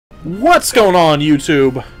What's going on,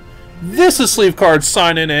 YouTube? This is Sleevecard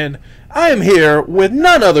signing in. I am here with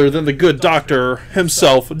none other than the good doctor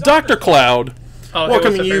himself, Dr. Cloud. Oh, hey,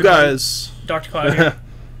 welcoming you guys. Dr. Cloud here.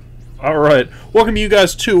 Alright, welcome you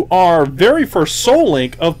guys to our very first Soul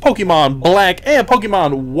Link of Pokemon Black and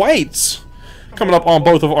Pokemon White, coming up on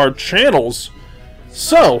both of our channels.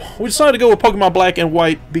 So, we decided to go with Pokemon Black and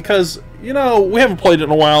White because, you know, we haven't played it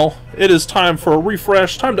in a while. It is time for a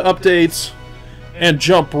refresh, time to update, and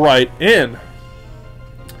jump right in.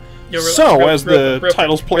 As the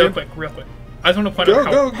title's playing... Real quick. I just want to point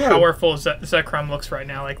out how powerful Zekrom looks right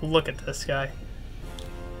now. Like, look at this guy.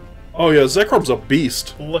 Oh yeah, Zekrom's a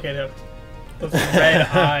beast. Look at him. Those red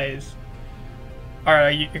eyes.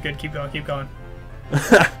 Alright, you're good. Keep going, keep going.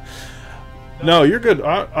 No, you're good.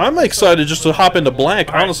 I'm excited just to hop into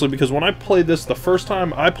Black, honestly, because when I played this the first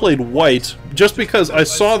time, I played White, just because I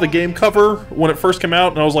saw the game cover when it first came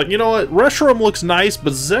out, and I was like, you know what, Reshiram looks nice,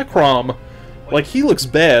 but Zekrom, like, he looks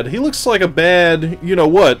bad. He looks like a bad, you know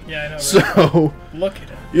what. Yeah, I know. So, look at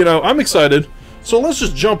him. You know, I'm excited. So let's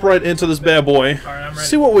just jump right into this bad boy. Alright, I'm ready.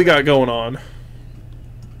 See what we got going on.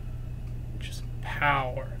 Just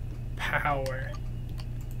power. Power.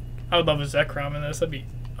 I would love a Zekrom in this. That'd be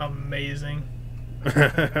amazing.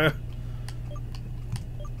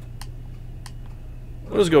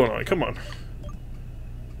 What is going on? Come on.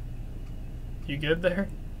 You good there?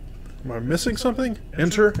 Am I missing something?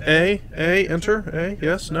 Enter, enter, A,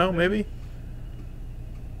 yes, no, maybe?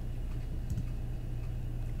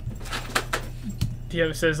 Do you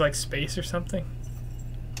have, it says like space or something?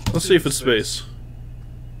 Let's see if it's space.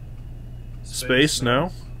 Space,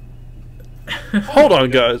 no? Hold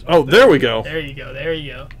on, guys. Oh, there we go. There you go, there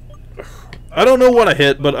you go. I don't know what I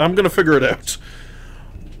hit, but I'm gonna figure it out.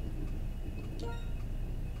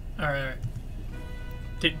 Alright.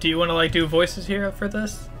 Do you want to like do voices here for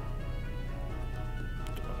this?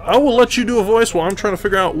 I will let you do a voice while I'm trying to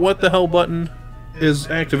figure out what the hell button is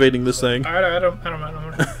activating this thing. Alright, I don't mind.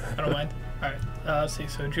 Alright, let's see.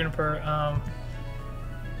 So Juniper,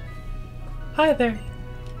 Hi there.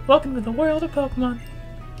 Welcome to the world of Pokemon.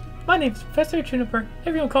 My name is Professor Juniper.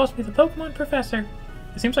 Everyone calls me the Pokemon Professor.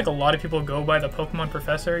 It seems like a lot of people go by the Pokemon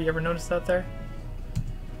Professor. You ever notice that there?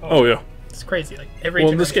 Oh yeah. It's crazy. Like every.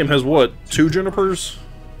 Well, this game has what? 2 Junipers?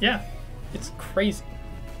 Yeah, it's crazy.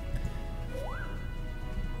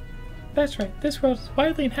 That's right. This world is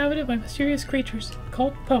widely inhabited by mysterious creatures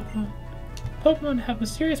called Pokemon. Pokemon have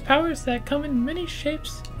mysterious powers that come in many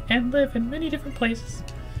shapes and live in many different places.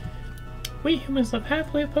 We humans live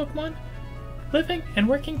happily with Pokemon, living and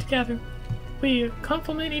working together. We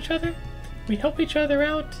complement each other. We help each other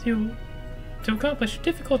out to accomplish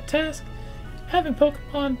difficult tasks. Having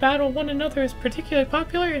Pokemon battle one another is particularly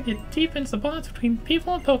popular, and it deepens the bonds between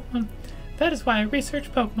people and Pokemon. That is why I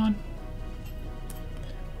research Pokemon.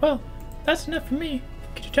 Well, that's enough for me.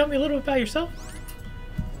 Could you tell me a little about yourself?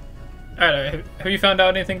 Alright, have you found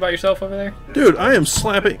out anything about yourself over there? Dude, I am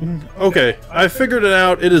slapping... Okay, I figured it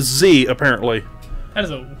out. It is Z, apparently. That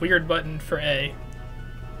is a weird button for A.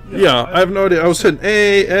 Yeah, I have no idea. I was hitting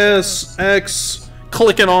A, S, X,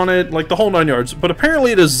 clicking on it, like the whole 9 yards. But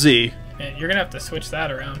apparently it is Z. Man, you're gonna have to switch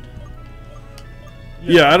that around.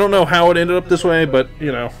 Yeah, I don't know how it ended up this way, but,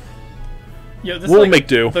 you know. Yo, this we'll like, make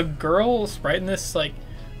do. The girls right in this, like,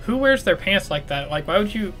 who wears their pants like that? Like, why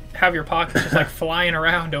would you have your pockets just, like, flying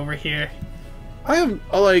around over here? I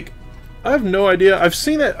have no idea. I've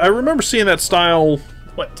seen that. I remember seeing that style...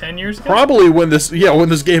 What, 10 years ago? Probably when this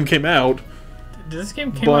game came out. Did this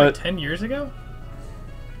game came out 10 years ago?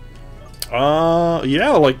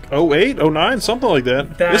 Yeah, like 08, 09, something like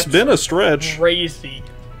that. That's it's been a stretch. Crazy.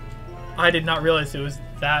 I did not realize it was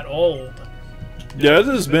that old. Yeah, it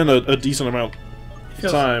has been a decent amount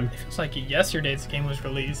of time. It feels like yesterday this game was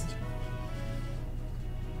released.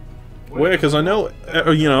 Well, yeah, because I know,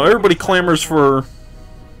 you know, everybody clamors for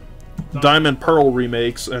Diamond Pearl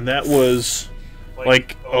remakes, and that was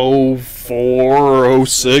like 04 or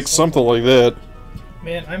 06, something like that.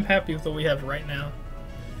 Man, I'm happy with what we have right now.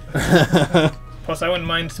 Plus, I wouldn't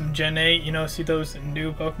mind some Gen 8, you know, see those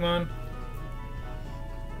new Pokemon?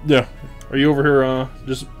 Yeah. Are you over here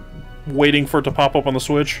just waiting for it to pop up on the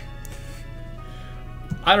Switch?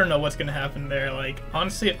 I don't know what's going to happen there. Like,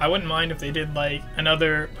 honestly, I wouldn't mind if they did, like,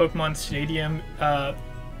 another Pokemon Stadium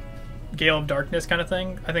Gale of Darkness kind of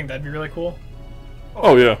thing. I think that'd be really cool.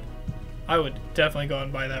 Oh, yeah. I would definitely go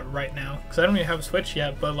and buy that right now. Because I don't even have a Switch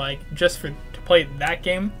yet, but, like, just to play that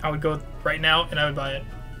game, I would go right now and I would buy it.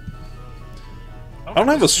 I don't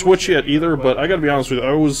have a Switch yet either, but I gotta be honest with you.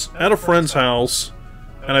 I was at a friend's house,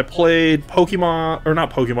 and I played Pokemon, or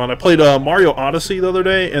not Pokemon, I played Mario Odyssey the other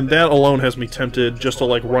day, and that alone has me tempted just to,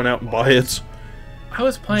 like, run out and buy it. I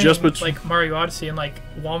was playing like Mario Odyssey in like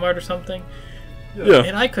Walmart or something. Yeah.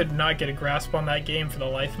 And I could not get a grasp on that game for the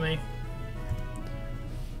life of me.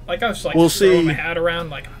 Like I was like Well, throwing my hat around,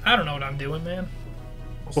 like I don't know what I'm doing, man.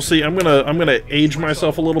 Well, see, I'm gonna age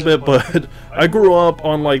myself a little bit, but I grew up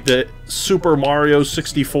on like the Super Mario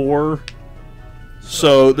 64.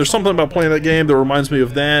 So there's something about playing that game that reminds me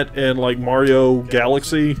of that and like Mario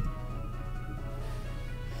Galaxy.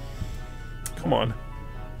 Come on.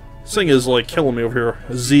 This thing is like killing me over here.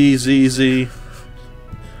 Z, Z, Z. You're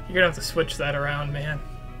gonna have to switch that around, man.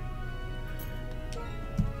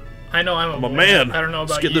 I know I'm a man. I don't know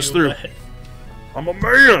about Let's get this through. But... I'm a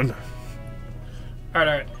man.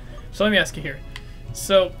 Alright. So let me ask you here.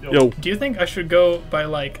 So, Yo. do you think I should go by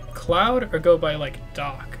like Cloud or go by like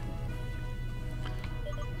Doc?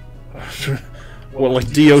 What,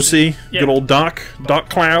 like DOC? Yeah. Good old Doc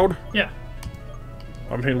Cloud? Yeah.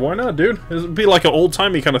 I mean, why not, dude? It'd be like an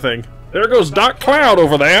old-timey kind of thing. There goes Doc Cloud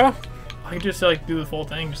over there. I could just like do the full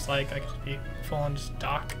thing, just like I could just be full on just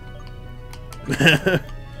Doc. I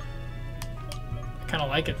kind of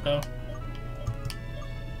like it though.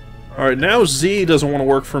 Alright, now Z doesn't want to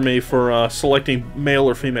work for me for selecting male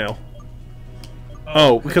or female.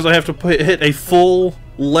 Oh, because I have to hit a full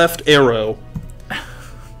left arrow.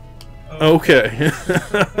 Okay.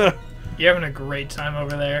 You're having a great time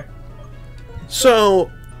over there. So,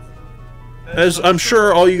 as I'm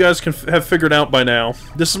sure all you guys can have figured out by now,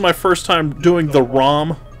 this is my first time doing the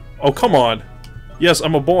ROM. Oh, come on. Yes,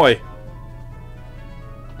 I'm a boy.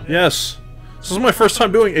 Yes. This is my first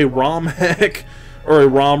time doing a ROM hack. Or a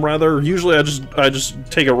ROM, rather. Usually I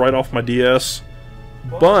just take it right off my DS.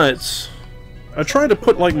 But I tried to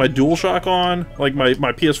put like my DualShock on, like my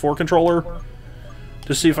PS4 controller,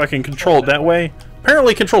 to see if I can control it that way.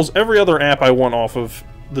 Apparently it controls every other app I want off of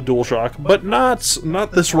the DualShock, but not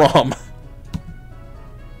this ROM.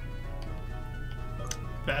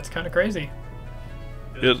 That's kind of crazy.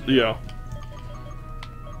 Yeah.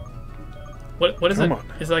 What is it?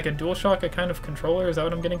 Is it like a DualShock a kind of controller? Is that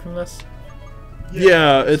what I'm getting from this?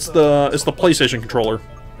 Yeah, it's the PlayStation controller.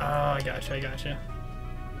 Oh, I gotcha.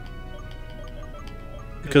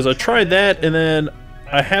 Because I tried that, and then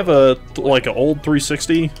I have an old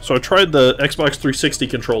 360, so I tried the Xbox 360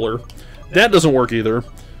 controller. That doesn't work either.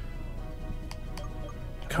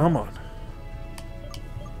 Come on.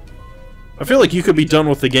 I feel like you could be done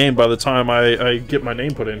with the game by the time I get my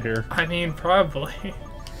name put in here. I mean, probably.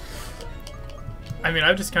 I mean,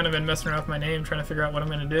 I've just kind of been messing around with my name, trying to figure out what I'm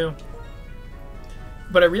going to do.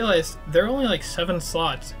 But I realized there are only like 7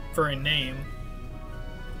 slots for a name.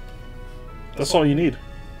 That's all you need.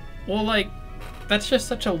 Well, like, that's just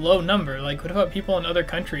such a low number. Like, what about people in other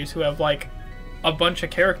countries who have, like, a bunch of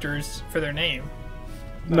characters for their name?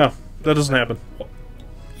 No, that doesn't happen.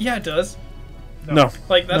 Yeah, it does. No.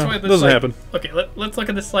 Like, that's why this doesn't happen. Okay, let's look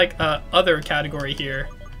at this, like, other category here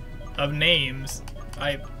of names.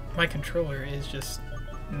 My controller is just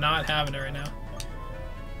not having it right now.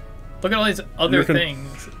 Look at all these other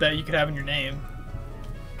things that you could have in your name.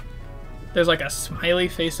 There's like a smiley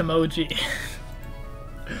face emoji.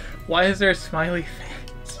 Why is there a smiley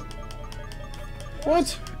face?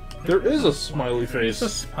 What? There is a smiley face.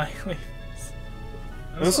 There's a smiley face.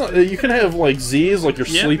 That's not, you can have like Z's, like you're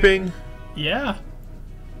sleeping. Yeah.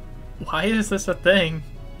 Why is this a thing?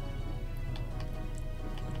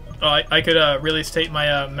 Oh, I could really state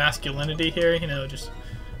my masculinity here. You know, just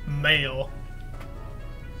male.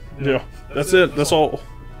 Yeah, that's it. That's all.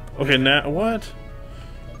 Okay, now what?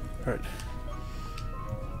 All right.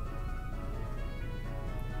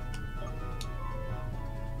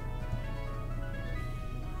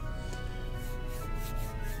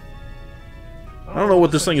 I don't know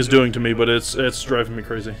what this thing is doing to me, but it's driving me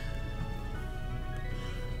crazy.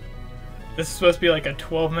 This is supposed to be like a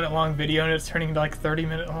 12-minute long video, and it's turning into like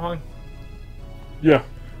 30-minute long. Yeah.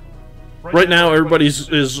 Right now, everybody's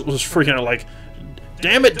was freaking out like,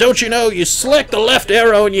 damn it! Don't you know you select the left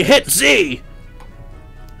arrow and you hit Z?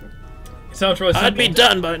 It sounds really simple. I'd be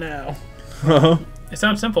done by now. It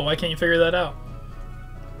sounds simple. Why can't you figure that out?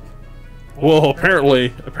 Well,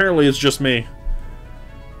 apparently it's just me.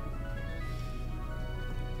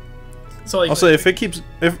 So like, I'll say if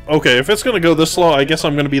it's gonna go this slow, I guess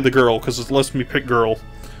I'm gonna be the girl because it lets me pick girl.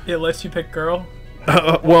 It lets you pick girl.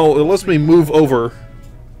 Well, it lets me move over.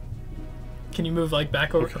 Can you move like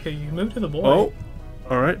back over? Okay, you can move to the boy. Oh,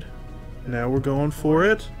 all right. Now we're going for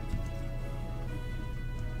it.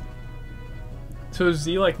 So is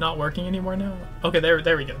Z like not working anymore now? Okay, there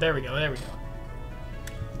we go.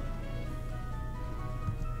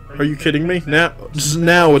 Are you kidding me? Now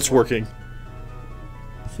it's working.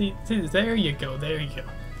 See, there you go.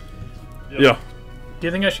 Yeah. Do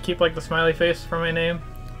you think I should keep like the smiley face for my name?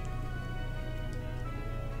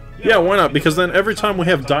 Yeah, why not? Because then every time we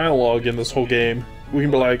have dialogue in this whole game, we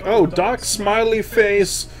can be like, oh, Doc Smiley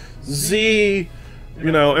Face, Z,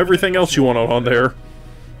 you know, everything else you want on there.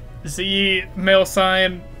 Z, mail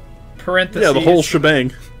sign, parentheses. Yeah, the whole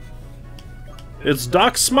shebang. It's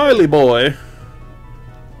Doc Smiley Boy.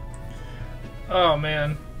 Oh,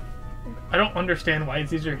 man. I don't understand why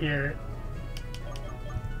these are here.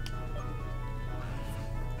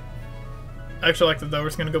 I actually like that, though. We're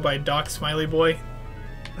just going to go by Doc Smiley Boy.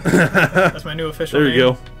 That's my new official name. There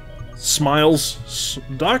you go. Smiles.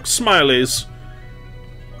 Doc Smileys.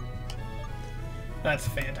 That's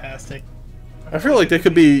fantastic. I feel like that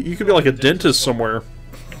could be... You could be like a dentist somewhere.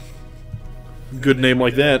 Good name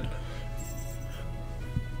like that.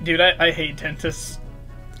 Dude, I hate dentists.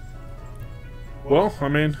 Well, I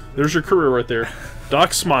mean, there's your career right there.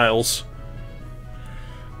 Doc Smiles.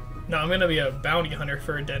 No, I'm gonna be a bounty hunter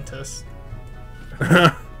for a dentist.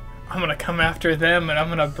 I'm gonna come after them and I'm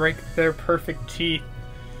gonna break their perfect teeth.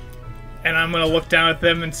 And I'm gonna look down at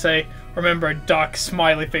them and say, remember, Doc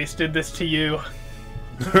Smiley Face did this to you.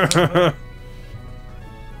 This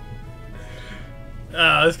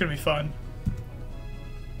is gonna be fun.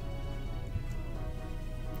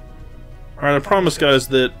 Alright, I promise, guys,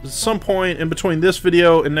 that at some point in between this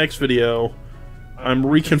video and next video, I'm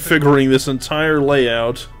reconfiguring this entire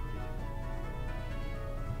layout.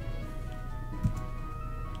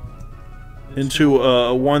 Into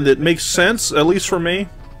one that makes sense, at least for me.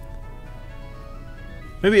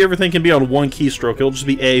 Maybe everything can be on one keystroke. It'll just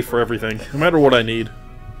be A for everything, no matter what I need.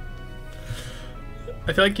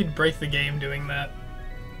 I feel like you'd break the game doing that.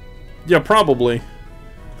 Yeah, probably.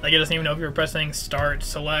 Like, it doesn't even know if you're pressing start,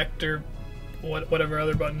 select, or whatever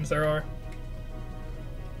other buttons there are.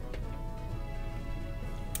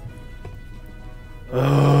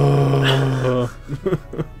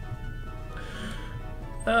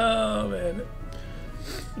 Oh, man.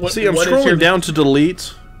 See, I'm scrolling down to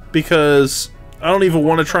delete because I don't even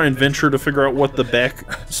want to try and venture to figure out what the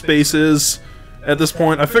backspace is at this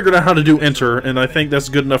point. I figured out how to do enter, and I think that's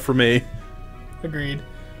good enough for me. Agreed.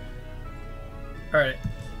 Alright.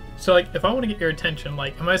 So, like, if I want to get your attention,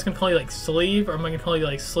 like, am I just going to call you, like, Sleeve, or am I going to call you,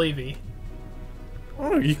 like, Sleevey?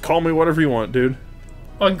 Oh, you call me whatever you want, dude.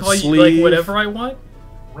 Oh, I can call Sleeve, you, like, whatever I want?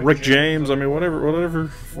 Rick James, I mean, whatever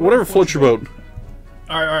floats your boat.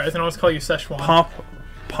 Alright, then I'll just call you Szechuan.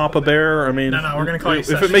 Papa Bear, I mean... No, we're going to call you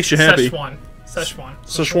if it makes you happy.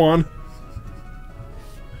 Szechuan.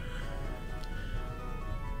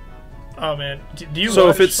 Oh, man. Do you So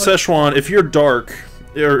if it's Szechuan, if you're dark...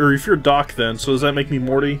 Or if you're Doc, then, so does that make me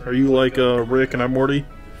Morty? Are you like Rick and I'm Morty?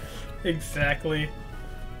 Exactly.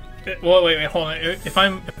 Well, wait, hold on. If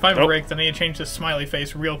I'm Rick, then I need to change the smiley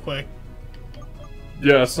face real quick.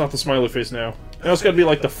 Yeah, it's not the smiley face now. Now it's got to be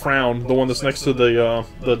like the frown, the one that's next to the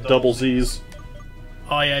double Z's.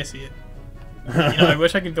 Oh yeah, I see it. You know, I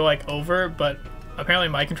wish I could go like over, but apparently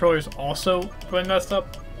my controller's also been messed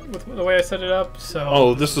up with the way I set it up. So.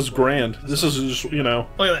 Oh, this is grand. This is just, you know.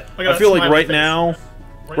 Look at that. Look at I feel like right now.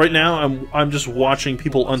 Right now, I'm just watching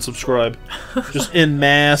people unsubscribe, just en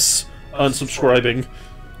masse unsubscribing.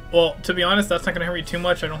 Well, to be honest, that's not gonna hurt me too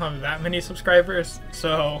much. I don't have that many subscribers,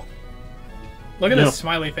 so. Look at this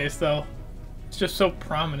smiley face, though. It's just so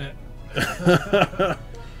prominent.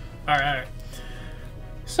 Alright.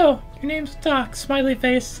 So, your name's Doc Smiley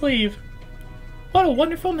Face Sleeve. What a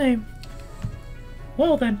wonderful name.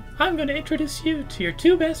 Well then, I'm going to introduce you to your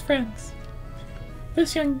two best friends.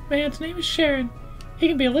 This young man's name is Sharon. He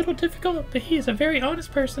can be a little difficult, but he is a very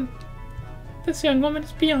honest person. This young woman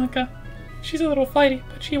is Bianca. She's a little flighty,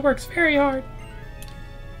 but she works very hard.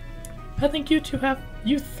 I think you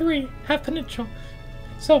three have potential.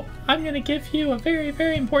 So, I'm going to give you a very,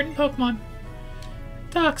 very important Pokemon.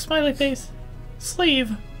 Doc Smiley Face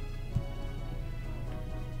Sleeve.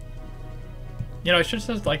 You know, I should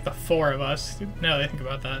have said, like, the four of us. Now that I think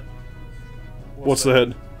about that. What's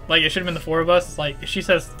that? Like, it should have been the four of us. Like, she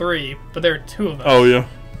says three, but there are two of us. Oh, yeah.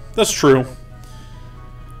 That's true.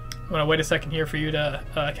 I'm going to wait a second here for you to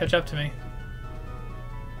catch up to me.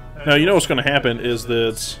 Now, you know what's going to happen is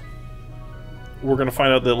that we're going to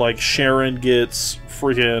find out that, like, Sharon gets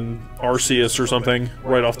freaking Arceus or something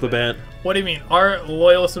right off the bat. What do you mean? Our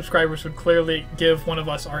loyal subscribers would clearly give one of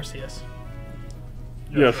us Arceus.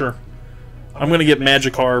 Yeah, sure. I'm gonna get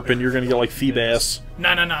Magikarp, and you're gonna get, like, Feebas. No.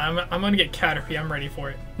 I'm gonna get Caterpie. I'm ready for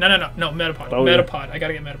it. No, Metapod. Oh, Metapod. yeah. I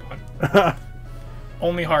gotta get Metapod.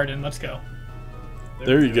 Only Harden. Let's go.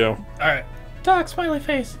 There you go. Alright. Doc Smiley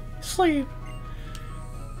Face Sleeve.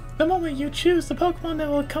 The moment you choose the Pokemon that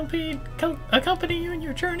will accompany you in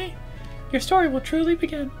your journey, your story will truly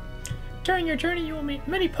begin. During your journey, you will meet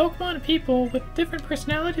many Pokemon and people with different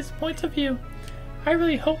personalities and points of view. I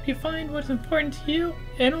really hope you find what is important to you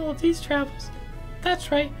in all of these travels.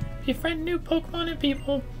 That's right, befriend new Pokemon and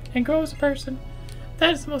people, and grow as a person.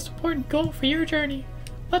 That is the most important goal for your journey.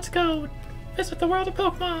 Let's go visit the world of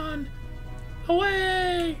Pokemon!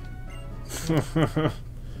 Away!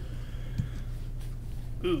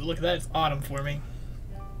 Ooh, look at that, it's autumn for me.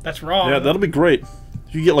 That's wrong. Yeah, that'll be great.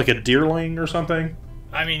 You get like a deerling or something?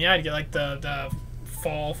 I mean, yeah, I'd get like the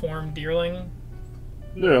fall form deerling.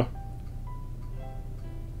 Yeah.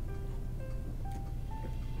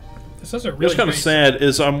 This is a really What's kind of sad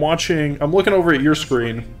is I'm looking over at your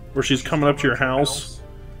screen where she's coming up to your house,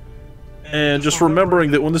 and just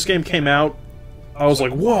remembering that when this game came out, I was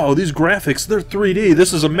like, whoa, these graphics, they're 3D,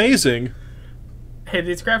 this is amazing. Hey,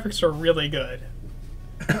 these graphics are really good.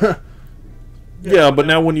 Yeah, but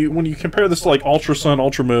now when you compare this to like Ultra Sun,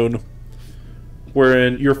 Ultra Moon,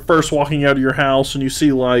 wherein you're first walking out of your house and you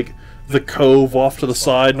see like the cove off to the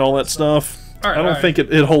side and all that stuff, I don't think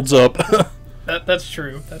it holds up. That's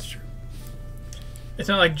true. That's true. It's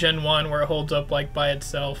not like Gen 1 where it holds up like by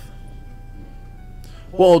itself.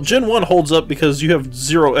 Well, Gen 1 holds up because you have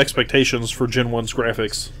zero expectations for Gen 1's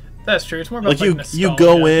graphics. That's true. It's more about like you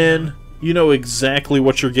go in, you know exactly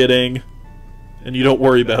what you're getting, and you don't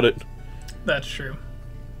worry about it. That's true.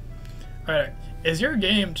 Alright. Is your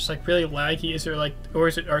game just like really laggy? Is there like, or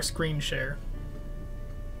is it our screen share?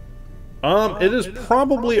 It is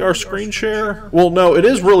probably our screen share. Well, no, it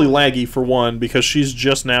is really laggy for one because she's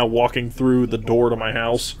just now walking through the door to my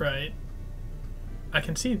house. Right. I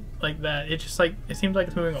can see like that. It just like it seems like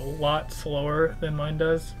it's moving a lot slower than mine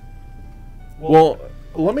does. Well,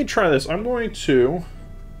 let me try this. We're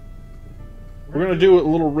going to do it a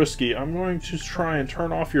little risky. I'm going to try and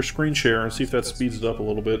turn off your screen share and see if that speeds it up a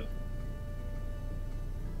little bit.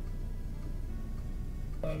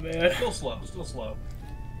 Oh man. Still slow, still slow.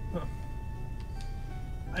 Huh.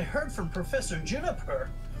 I heard from Professor Juniper.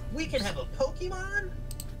 We can have a Pokemon?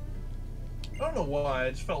 I don't know why,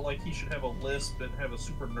 I just felt like he should have a lisp and have a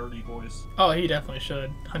super nerdy voice. Oh, he definitely should.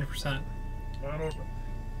 100%. I don't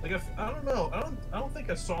like I don't know. I don't think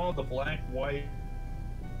I saw the Black-White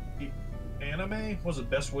anime. Was it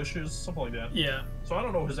Best Wishes? Something like that. Yeah. So I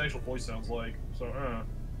don't know what his actual voice sounds like. So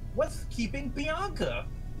what's keeping Bianca?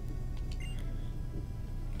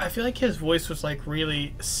 I feel like his voice was like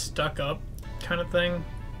really stuck up kind of thing.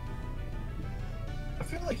 I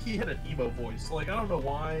feel like he had an emo voice. Like, I don't know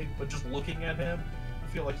why, but just looking at him, I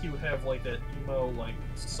feel like he would have like that emo, like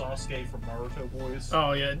Sasuke from Naruto voice.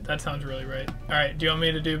 Oh yeah, that sounds really right. Alright, do you want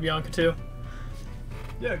me to do Bianca too?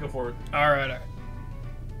 Yeah, go for it. Alright.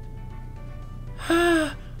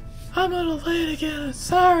 I'm a little late again,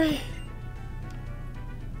 sorry.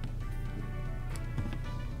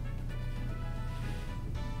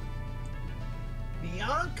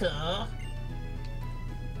 Bianca,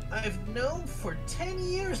 I've known for 10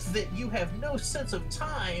 years that you have no sense of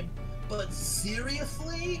time, but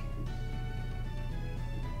seriously?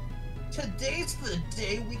 Today's the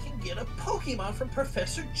day we can get a Pokemon from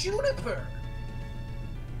Professor Juniper!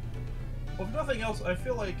 Well, if nothing else, I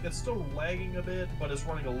feel like it's still lagging a bit, but it's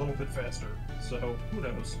running a little bit faster, so who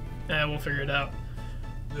knows? Yeah, we'll figure it out.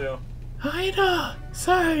 Yeah. I know!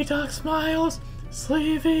 Sorry, Doc Smiles,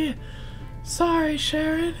 Sleevey. Sorry,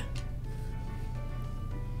 Sharon.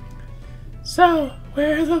 So,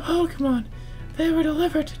 where are the Pokemon? They were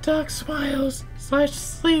delivered to Doc Smiles /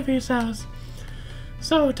 Sleevey's house.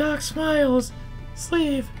 So, Doc Smiles,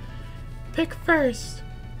 Sleeve, pick first.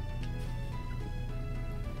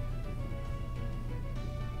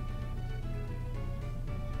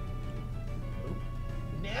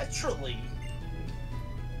 Naturally.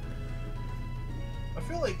 I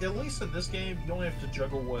feel like, at least in this game, you only have to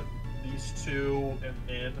juggle what these two and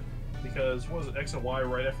N, because what is it, X and Y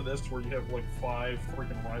right after this, where you have like 5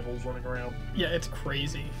 freaking rivals running around? Yeah, it's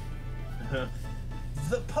crazy.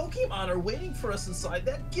 The Pokemon are waiting for us inside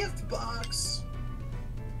that gift box!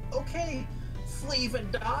 Okay, Sleeve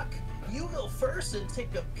and Doc, you go first and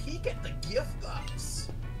take a peek at the gift box.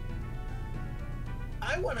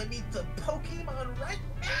 I want to meet the Pokemon right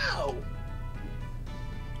now!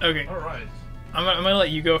 Okay. Alright. I'm gonna let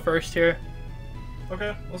you go first here.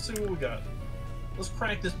 Okay, let's see what we got. Let's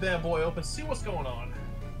crank this bad boy open, see what's going on.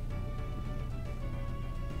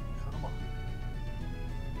 Come on.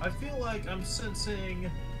 I feel like I'm sensing...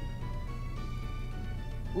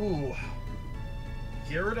 Ooh.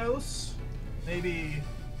 Gyarados? Maybe...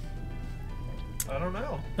 I don't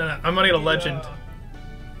know. No, I'm gonna get a legend.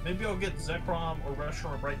 Maybe I'll get Zekrom or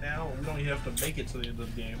Reshiram right now. We don't even have to make it to the end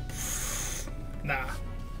of the game. Nah,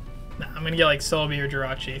 I'm gonna get like Celebi or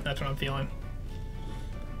Jirachi. That's what I'm feeling.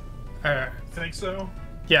 Alright. Think so?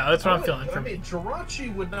 Yeah, that's what I'm feeling. I mean,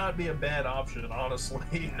 Jirachi would not be a bad option,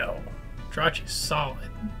 honestly. No. Jirachi's solid.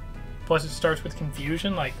 Plus, it starts with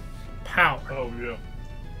confusion, like power. Oh, yeah.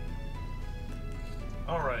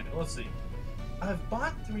 Alright, let's see. I've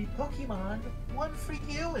bought 3 Pokemon, 1 for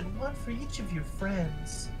you and 1 for each of your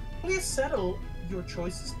friends. Please settle your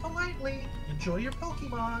choices politely. Enjoy your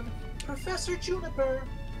Pokemon. Professor Juniper.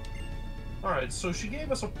 Alright, so she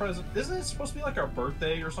gave us a present. Isn't it supposed to be like our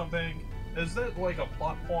birthday or something? Is that like a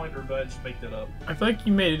plot point, or did I just make that up? I feel like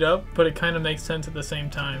you made it up, but it kind of makes sense at the same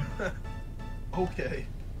time. Okay.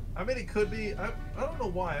 I mean, it could be. I don't know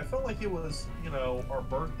why. I felt like it was, you know, our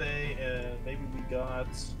birthday, and maybe we got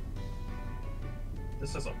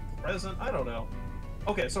this as a present. I don't know.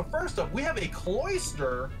 Okay, so first up, we have a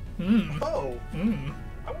Cloyster. Oh.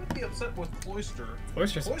 I wouldn't be upset with Cloyster.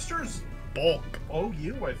 Cloyster's bulk.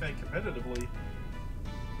 OU, I think, competitively.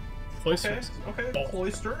 Cloyster's okay, bulk.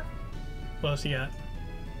 Cloyster. What else you got?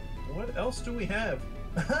 What else do we have?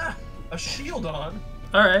 A Shieldon.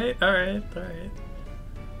 Alright.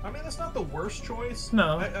 I mean, that's not the worst choice.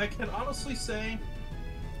 No. I can honestly say,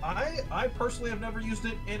 I personally have never used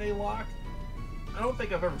it in a lock. I don't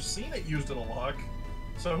think I've ever seen it used in a lock.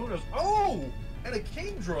 So who knows? Oh! And a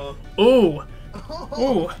Kingdra. Ooh!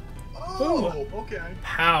 Oh! Okay.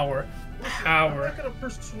 Power. I'm not gonna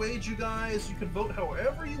persuade you guys. You can vote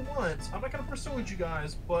however you want. I'm not gonna persuade you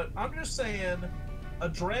guys, but I'm just saying a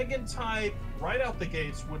dragon type right out the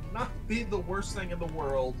gates would not be the worst thing in the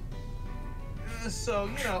world. So,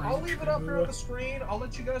 you know, I'll leave it up here on the screen. I'll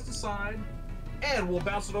let you guys decide. And we'll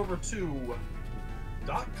bounce it over to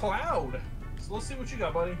Doc Cloud. So let's see what you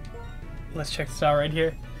got, buddy. Let's check this out right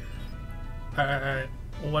here. Alright.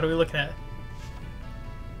 What are we looking at?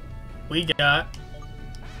 We got...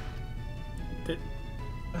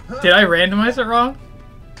 Did I randomize it wrong?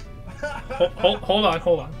 Hold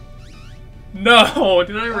on. No!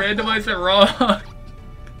 Did I randomize it wrong?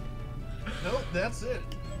 Nope, that's it.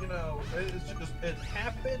 You know, it's just, it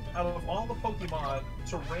happened out of all the Pokemon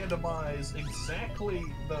to randomize exactly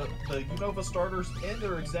the Unova starters in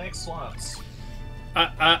their exact slots.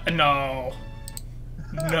 No.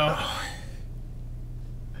 No.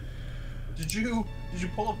 Did you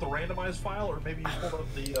pull up the randomized file, or maybe you pulled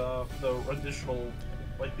up the additional,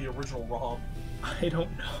 like the original ROM? I don't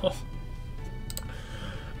know.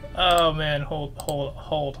 Oh man, hold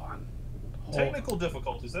on. Technical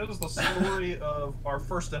difficulties. That is the story of our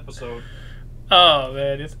first episode. Oh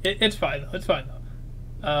man, it's fine though. It's fine though.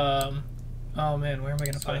 Oh man, where am I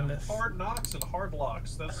gonna find this? Hard Knocks and Hard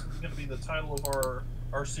Locks. That's gonna be the title of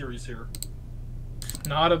our series here.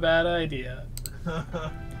 Not a bad idea. You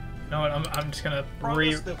know what? I'm just gonna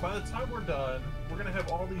promise that by the time we're done, we're gonna have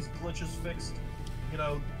all these glitches fixed. You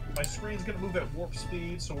know, my screen's gonna move at warp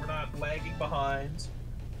speed, so we're not lagging behind.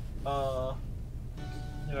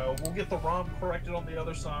 You know, we'll get the ROM corrected on the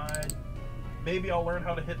other side. Maybe I'll learn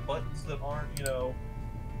how to hit buttons that aren't, you know,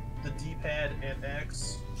 the D-pad and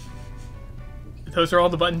X. Those are all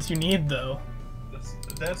the buttons you need, though.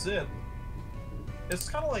 That's it. It's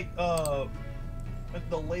kind of like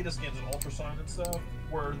the latest games in Ultrasign and stuff,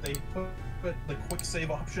 where they put the quick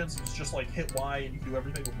save options. It's just like hit Y and you can do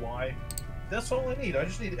everything with Y. That's all I need. I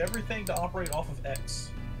just need everything to operate off of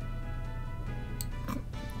X.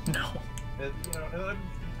 No. And, you know, and I'm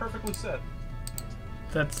perfectly set.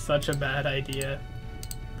 That's such a bad idea.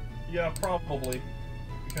 Yeah, probably.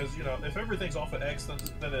 Because, you know, if everything's off of X,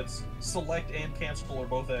 then it's select and cancel or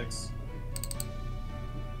both X.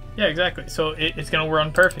 Yeah, exactly. So it's gonna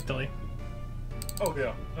run perfectly. Oh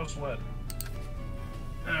yeah, no sweat.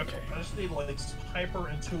 Okay. I just need like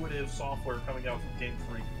hyper-intuitive software coming out from Game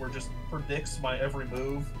Freak where it just predicts my every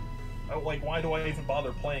move. Like, why do I even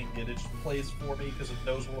bother playing it? It just plays for me because it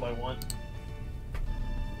knows what I want.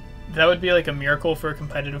 That would be like a miracle for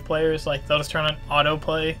competitive players. Like, they'll just turn on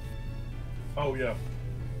autoplay. Oh yeah.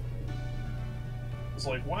 It's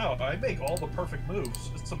like, wow, I make all the perfect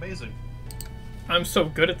moves. It's amazing. I'm so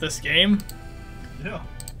good at this game. Yeah.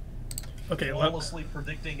 Okay, flawlessly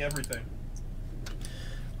predicting everything.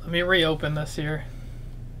 Let me reopen this here.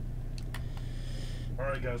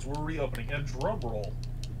 Alright guys, we're reopening. And drum roll.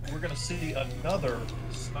 We're gonna see another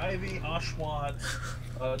Snivy, Oshawott,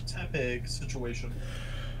 Tepig situation.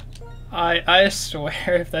 I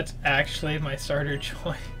swear if that's actually my starter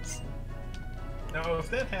choice. Now if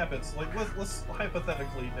that happens, like let's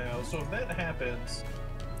hypothetically now, so if that happens,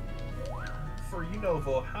 for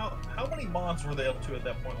Unova, how many mods were they up to at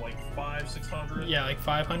that point? Like 500, 600? Yeah, like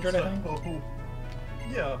 500 I think.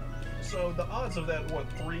 Yeah, so the odds of that,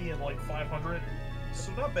 what, 3 and like 500?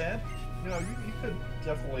 So not bad. You know, you could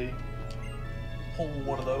definitely pull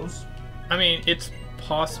one of those. I mean, it's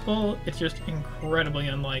possible. It's just incredibly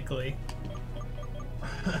unlikely.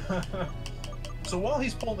 So while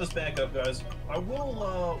he's pulling this back up, guys, I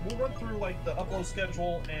will we'll run through like the upload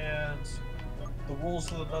schedule and the rules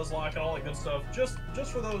to the Nuzlocke and all that good stuff. Just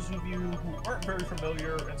for those of you who aren't very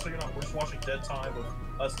familiar, and so you're not just watching dead time of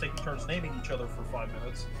us taking turns naming each other for 5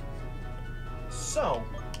 minutes. So,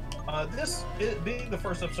 this being the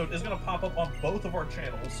first episode is going to pop up on both of our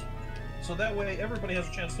channels. So that way everybody has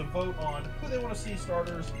a chance to vote on who they want to see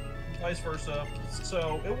starters, vice versa.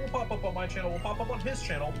 So it will pop up on my channel, will pop up on his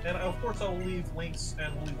channel, and of course I'll leave links,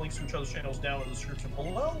 and we'll leave links to each other's channels down in the description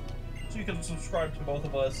below, so you can subscribe to both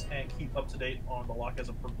of us and keep up to date on the lock as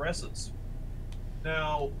it progresses.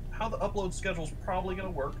 Now, how the upload schedule is probably going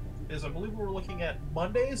to work is I believe we're looking at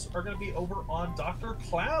Mondays are going to be over on Dr.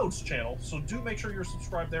 Cloud's channel, so do make sure you're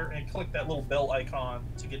subscribed there and click that little bell icon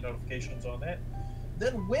to get notifications on that.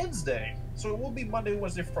 Then Wednesday, so it will be Monday,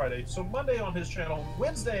 Wednesday, Friday. So Monday on his channel,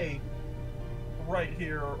 Wednesday right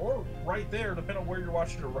here, or right there, depending on where you're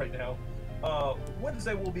watching it right now.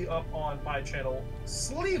 Wednesday will be up on my channel,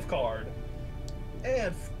 Sleevecard.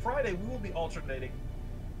 And Friday, we will be alternating.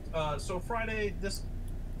 So Friday,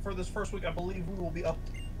 for this first week, I believe we will be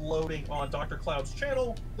uploading on Dr. Cloud's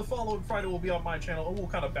channel. The following Friday will be on my channel, and we'll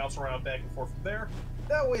kind of bounce around back and forth from there.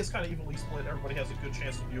 That way it's kind of evenly split. Everybody has a good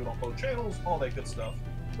chance to view it on both channels, all that good stuff.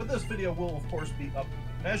 But this video will, of course, be up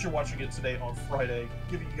as you're watching it today on Friday,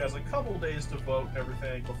 giving you guys a couple days to vote and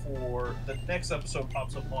everything before the next episode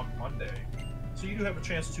pops up on Monday. So you do have a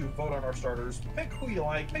chance to vote on our starters, pick who you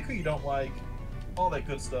like, pick who you don't like, all that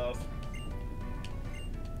good stuff.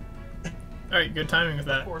 Alright, good timing with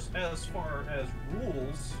that. Of course, as far as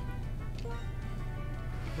rules,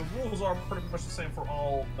 the rules are pretty much the same for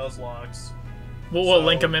all Nuzlocks. We'll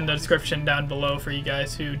link them in the description down below for you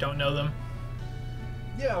guys who don't know them.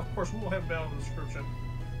 Yeah, of course, we will have them down in the description.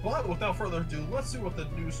 But without further ado, let's see what the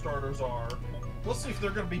new starters are. Let's see if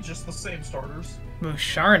they're going to be just the same starters.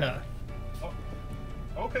 Musharna. Oh,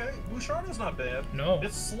 okay, Musharna's not bad. No.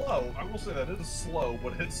 It's slow. I will say that. It is slow,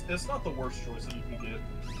 but it's not the worst choice that you can get.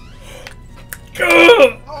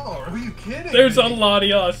 Oh, are you kidding? There's me? a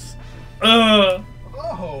Latios. Oh.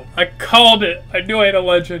 I called it. I knew I had a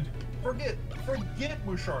legend. Forget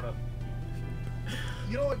Musharna.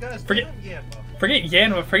 You know what, guys? Forget Yanma. Forget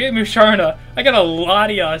Yanma. Forget Musharna. I got a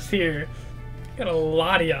Latios here. I got a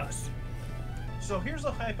Latios. So here's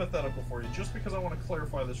a hypothetical for you, just because I want to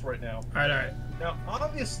clarify this right now. Alright. Now,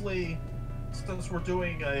 obviously, since we're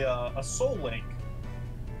doing a Soul Link,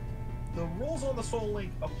 the rules on the Soul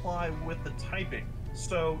Link apply with the typing.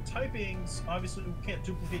 So typings, obviously we can't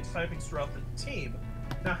duplicate typings throughout the team.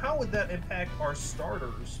 Now how would that impact our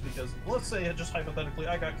starters? Because let's say, just hypothetically,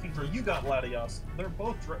 I got Kingdra, you got Latios. They're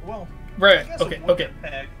both, well, right, I guess okay, it would okay.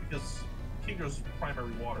 impact because Kingdra's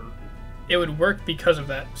primary water. It would work because of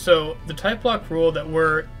that. So the type block rule that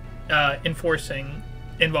we're enforcing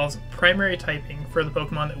involves primary typing for the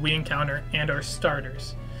Pokemon that we encounter and our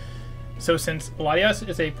starters. So since Latios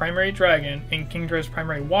is a primary dragon and Kingdra is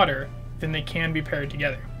primary water, then they can be paired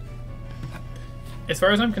together. As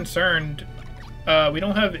far as I'm concerned, we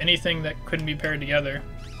don't have anything that couldn't be paired together.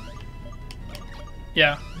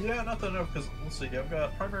 Yeah. Yeah, not that I know, because let's see, I've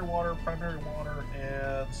got primary water,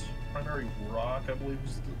 and primary rock, I believe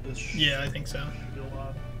is yeah, I think so.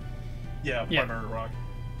 Yeah, primary rock.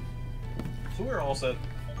 So we're all set.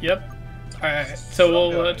 Yep. Alright, so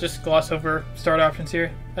we'll just gloss over start options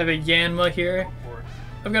here. I have a Yanma here.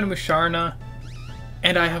 I've got a Musharna.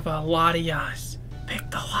 And I have a Latios. Pick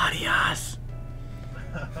the Latios.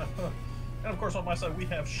 And of course on my side we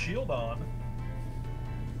have Shieldon.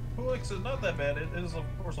 Who is not that bad. It is of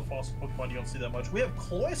course a fossil Pokemon you don't see that much. We have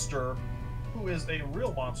Cloyster, who is a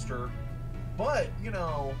real monster. But, you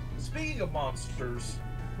know, speaking of monsters,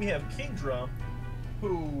 we have Kingdra,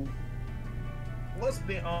 who, let's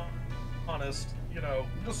be honest, you know,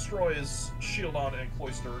 destroys Shieldon and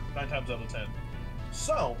Cloyster 9 times out of 10.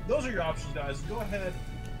 So, those are your options, guys. Go ahead,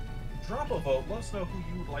 drop a vote. Let us know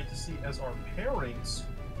who you would like to see as our pairings.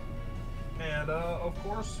 And, of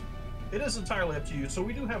course, it is entirely up to you. So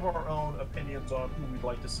we do have our own opinions on who we'd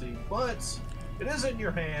like to see, but it is in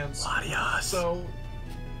your hands. Latios. So,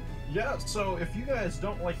 yeah, so if you guys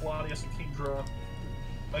don't like Latios and Kingdra,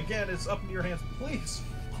 again, it's up in your hands. Please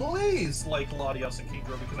like Latios and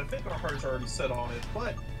Kingdra, because I think our hearts are already set on it.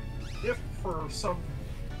 But if for some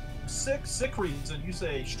sick reason you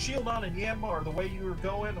say Shieldon and Yanma are the way you were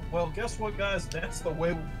going, well, guess what, guys? That's the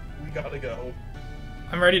way we gotta go.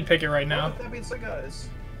 I'm ready to pick it right now. With that being said, guys.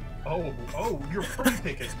 Oh, you're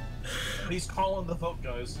pre-picking. He's calling the vote,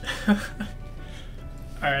 guys.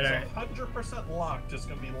 Alright, It's alright. 100% locked. It's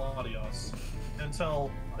gonna be Latios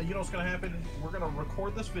until you know what's gonna happen. We're gonna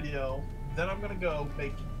record this video, then I'm gonna go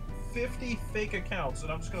make 50 fake accounts,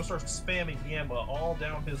 and I'm just gonna start spamming Yamba all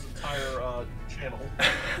down his entire channel.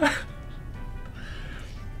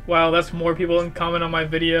 Wow, that's more people in comment on my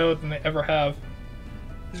video than they ever have.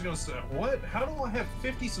 He's gonna say, "What? How do I have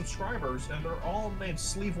 50 subscribers and they're all named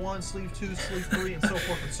Sleeve 1, Sleeve 2, Sleeve 3, and so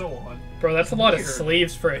forth and so on?" Bro, that's a lot of Weird.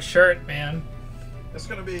 sleeves for a shirt, man. It's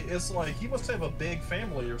gonna be. It's like he must have a big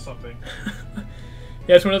family or something.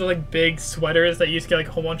 Yeah, it's one of the like big sweaters that you used to get like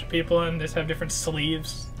a whole bunch of people in. They just have different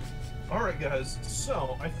sleeves. Alright guys,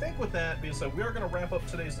 so I think with that being said, we are going to wrap up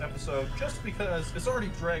today's episode just because it's already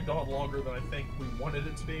dragged on longer than I think we wanted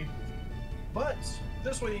it to be. But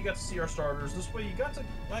this way you got to see our starters, this way you got to,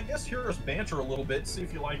 I guess, hear us banter a little bit, see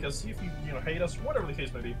if you like us, see if you hate us, whatever the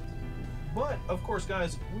case may be. But, of course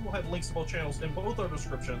guys, we will have links to both channels in both our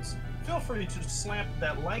descriptions. Feel free to slap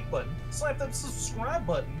that like button, slap that subscribe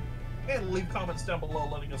button, and leave comments down below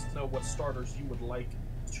letting us know what starters you would like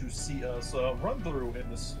to see us run through in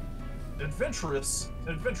this adventurous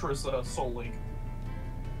Soul Link.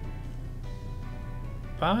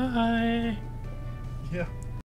 Bye. Yeah.